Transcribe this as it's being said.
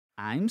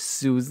I'm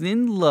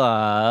Susan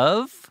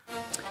Love.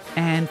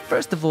 And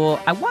first of all,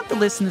 I want the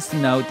listeners to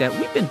know that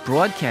we've been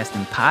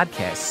broadcasting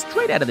podcasts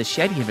straight out of the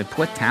shed here in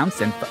Port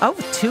Townsend for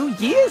over 2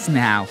 years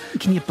now.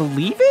 Can you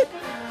believe it?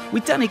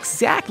 We've done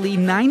exactly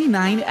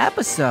 99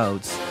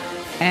 episodes.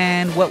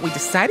 And what we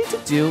decided to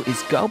do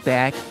is go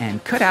back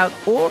and cut out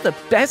all the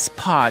best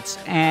parts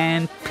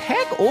and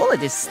pack all of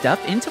this stuff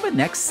into the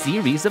next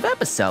series of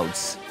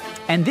episodes.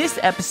 And this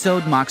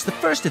episode marks the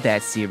first of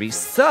that series,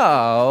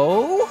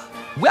 so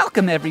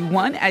welcome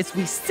everyone as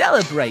we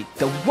celebrate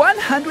the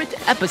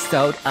 100th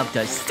episode of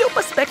the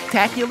super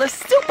spectacular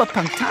Super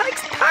punktoniX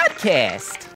podcast.